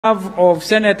of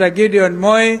Senator Gideon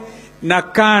Moi na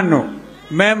Kano,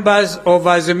 members of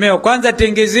Azimio. Kwanza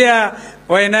tingizia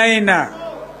Wainaina.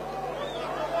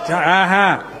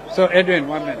 Aha. So Edwin,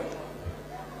 1 minute.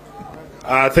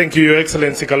 Thank you, Your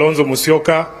Excellency Kalonzo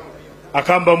Musyoka.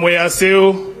 Akamba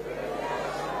Mweyaseu.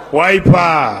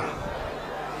 Wiper.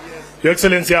 Your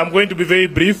Excellency, I'm going to be very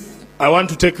brief. I want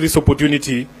to take this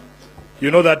opportunity.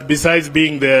 You know that besides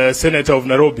being the Senator of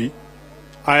Nairobi,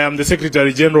 I am the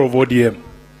Secretary General of ODM.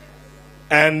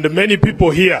 And many people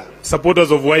here,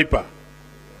 supporters of Wiper,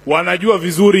 wanajua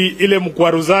vizuri ile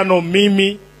mkwaruzano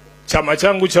mimi, chama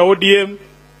changu cha ODM,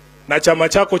 na chama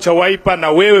chako cha Wiper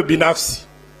na wewe binafsi,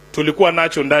 tulikuwa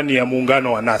nacho ndani ya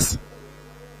muungano wa NASA.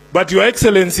 But Your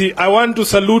Excellency, I want to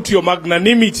salute your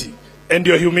magnanimity and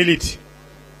your humility.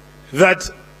 That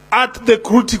at the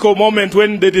critical moment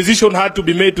when the decision had to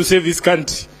be made to save this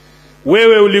country,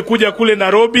 wewe ulikuja kule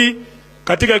Nairobi,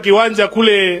 katika kiwanja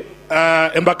kule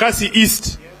Embakasi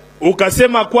East,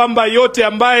 ukasema kwamba yote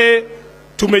ambaye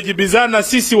tumejibizana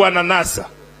sisi wana NASA,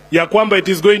 ya kwamba it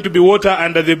is going to be water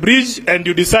under the bridge, and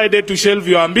you decided to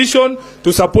shelve your ambition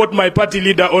to support my party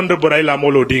leader, Honorable Raila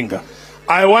Amolo Odinga.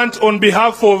 I want on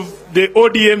behalf of the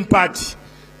ODM party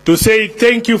to say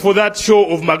thank you for that show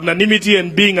of magnanimity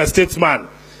and being a statesman.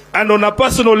 And on a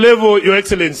personal level, Your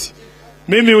Excellency,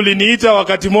 mimi uliniita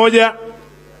wakati moja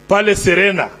pale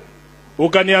Serena,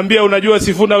 ukaniambia unajua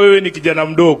Sifuna, wewe ni kijana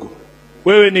mdogo,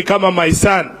 wewe ni kama my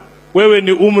son, wewe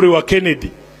ni umri wa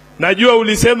Kennedy. Najua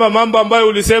ulisema mambo ambayo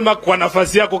ulisema kwa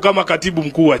nafasi yako kama katibu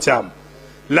mkuu wa chama,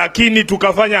 lakini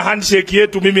tukafanya handshake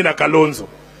yetu mimi na Kalonzo.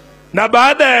 Na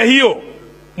baada ya hiyo,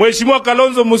 Mheshimiwa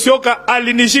Kalonzo Musyoka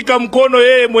alinishika mkono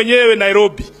yeye mwenyewe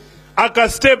Nairobi, aka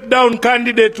step down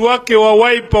candidate wake wa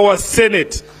Wiper wa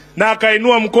Senate, na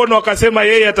akainua mkono akasema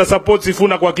yeye atasupport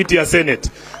Sifuna kwa kiti ya Senate.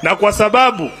 Na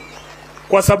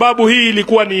kwa sababu hii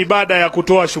ilikuwa ni ibada ya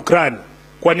kutoa shukrani,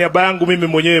 kwa niaba yangu mimi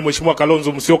mwenyewe Mheshimiwa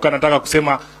Kalonzo Musyoka nataka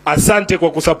kusema asante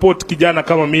kwa kusupport kijana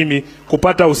kama mimi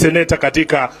kupata useneta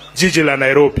katika jiji la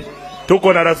Nairobi.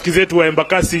 Tuko na rafiki zetu wa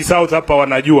Embakasi South hapa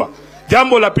wanajua.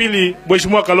 Jambo la pili,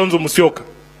 Mheshimiwa Kalonzo Musyoka,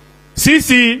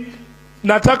 sisi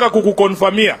nataka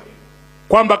kukukonfirmia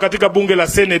kwamba katika bunge la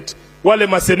Senate wale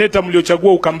maseneta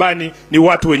mliochagua Ukambani ni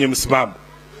watu wenye msimamo,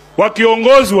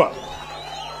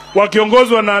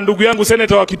 wakiongozwa na ndugu yangu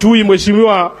Senator wa Kitui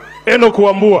Mheshimiwa Enoch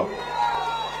Wambua.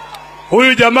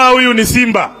 Huyu jamaa huyu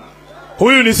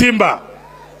ni Simba,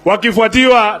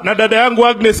 wakifuatiwa na dada yangu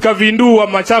Agnes Kavindu wa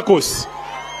Machakos.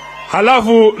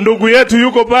 Halafu ndugu yetu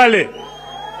yuko pale,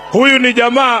 huyu ni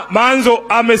jamaa Manzo,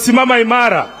 amesimama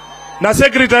imara, na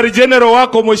Secretary General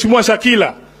wako Mheshimiwa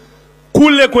Shakila.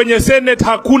 Kule kwenye Senate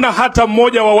hakuna hata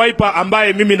mmoja wa Wiper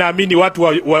ambaye mimi naamini watu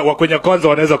wa kwenye kwanza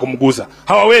wanaweza kumguza.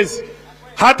 Hawawezi.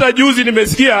 Hata juzi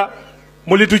nimesikia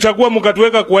mlituchagua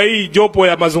mkatuweka kwa hii jopo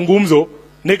ya mazungumzo,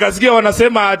 nikasikia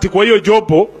wanasema ati kwa hiyo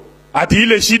jopo ati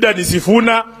ile shida ni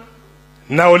Sifuna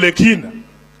na Olekina.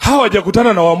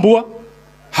 Hawajakutana na Wambua,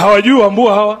 hawajui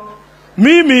Wambua hawa.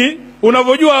 Mimi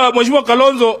unavyojua Mheshimiwa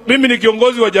Kalonzo, mimi ni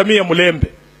kiongozi wa jamii ya Mulembe,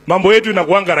 mambo yetu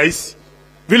inakuanga rahisi.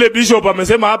 Vile Bishop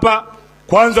amesema hapa,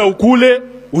 kwanza ukule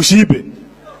ushibe.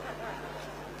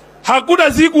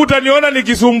 Hakuna siku utaniona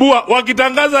nikisumbua.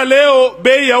 Wakitangaza leo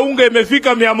bei ya unga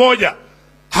imefika 100,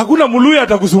 hakuna Muluya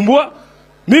atakusumbua.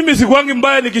 Mimi sikuangi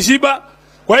mbaya nikishiba.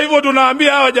 Kwa hivyo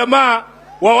tunaambia hawa jamaa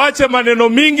wawache maneno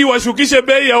mingi, washukishe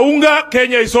bei ya unga,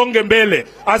 Kenya isonge mbele.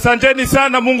 Asanteni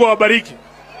sana, Mungu awabariki.